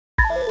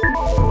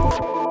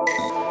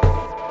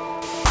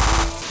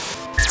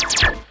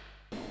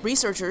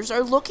Researchers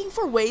are looking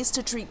for ways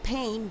to treat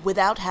pain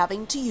without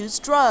having to use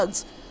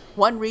drugs.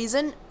 One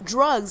reason,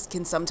 drugs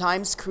can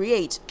sometimes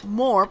create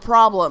more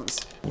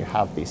problems. You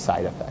have these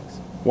side effects.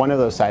 One of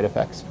those side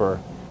effects for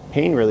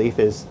pain relief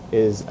is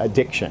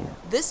addiction.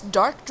 This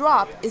dark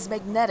drop is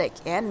magnetic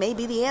and may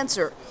be the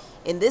answer.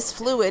 In this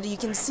fluid, you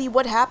can see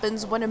what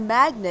happens when a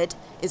magnet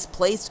is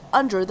placed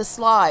under the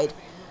slide.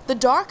 The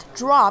dark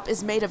drop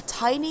is made of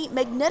tiny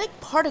magnetic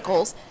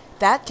particles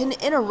that can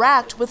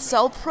interact with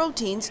cell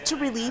proteins to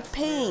relieve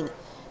pain.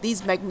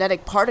 These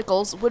magnetic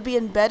particles would be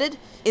embedded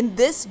in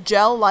this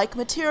gel-like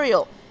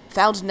material,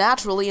 found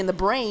naturally in the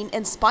brain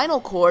and spinal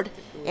cord,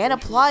 and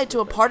applied to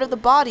a part of the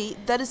body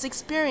that is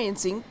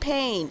experiencing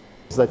pain.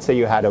 Let's say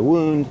you had a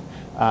wound,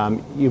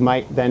 you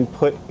might then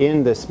put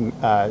in this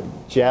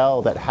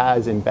gel that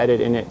has embedded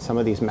in it some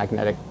of these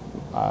magnetic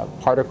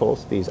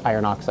particles, these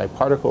iron oxide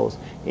particles,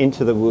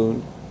 into the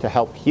wound to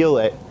help heal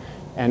it.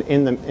 And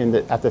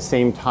at the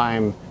same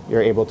time,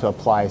 you're able to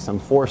apply some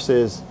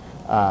forces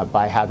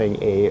by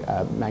having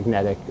a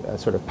magnetic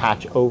sort of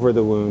patch over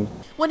the wound.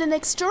 When an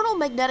external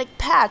magnetic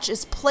patch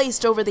is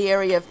placed over the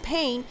area of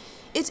pain,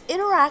 it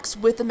interacts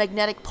with the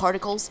magnetic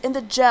particles in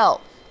the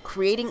gel,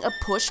 creating a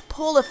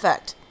push-pull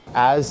effect.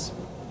 As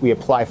we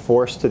apply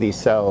force to these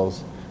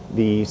cells,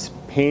 these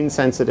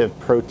pain-sensitive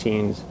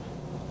proteins,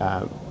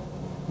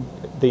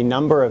 the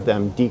number of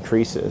them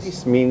decreases.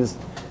 This means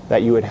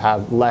that you would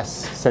have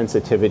less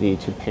sensitivity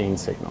to pain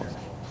signals.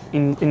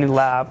 In the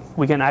lab,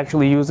 we can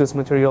actually use this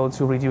material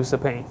to reduce the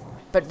pain.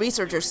 But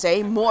researchers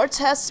say more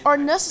tests are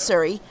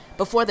necessary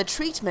before the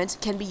treatment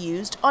can be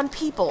used on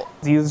people.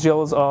 These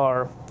gels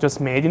are just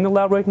made in the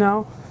lab right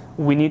now.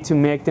 We need to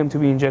make them to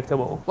be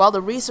injectable. While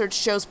the research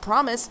shows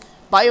promise,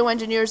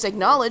 bioengineers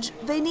acknowledge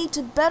they need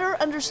to better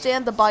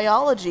understand the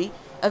biology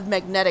of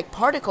magnetic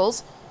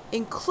particles,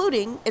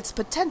 including its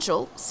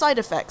potential side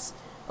effects.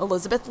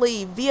 Elizabeth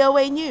Lee,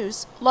 VOA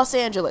News, Los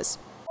Angeles.